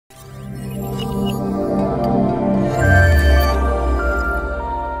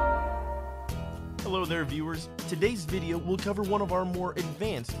there viewers, today's video will cover one of our more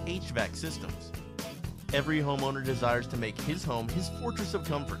advanced HVAC systems. Every homeowner desires to make his home his fortress of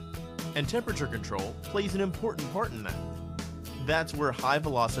comfort, and temperature control plays an important part in that. That's where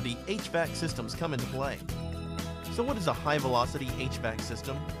high-velocity HVAC systems come into play. So what is a high-velocity HVAC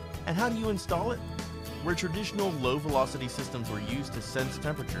system, and how do you install it? Where traditional low-velocity systems were used to sense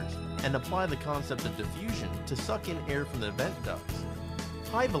temperatures and apply the concept of diffusion to suck in air from the vent ducts,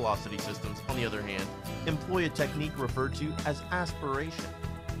 high-velocity systems, on the other hand, employ a technique referred to as aspiration.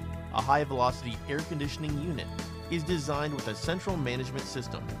 A high-velocity air conditioning unit is designed with a central management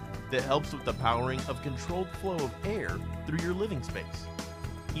system that helps with the powering of controlled flow of air through your living space,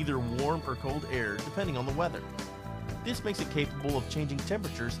 either warm or cold air depending on the weather. This makes it capable of changing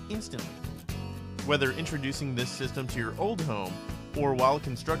temperatures instantly. Whether introducing this system to your old home or while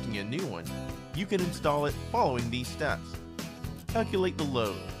constructing a new one, you can install it following these steps. Calculate the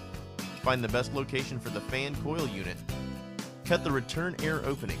load. Find the best location for the fan coil unit. Cut the return air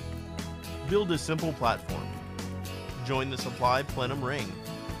opening. Build a simple platform. Join the supply plenum ring.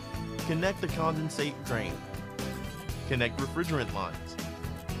 Connect the condensate drain. Connect refrigerant lines.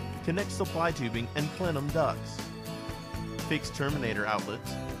 Connect supply tubing and plenum ducts. Fix terminator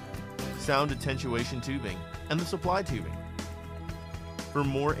outlets. Sound attenuation tubing and the supply tubing. For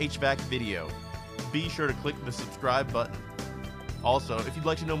more HVAC video, be sure to click the subscribe button. Also, if you'd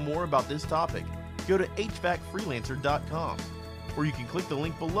like to know more about this topic, go to HVACFreelancer.com, or you can click the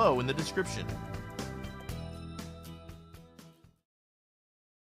link below in the description.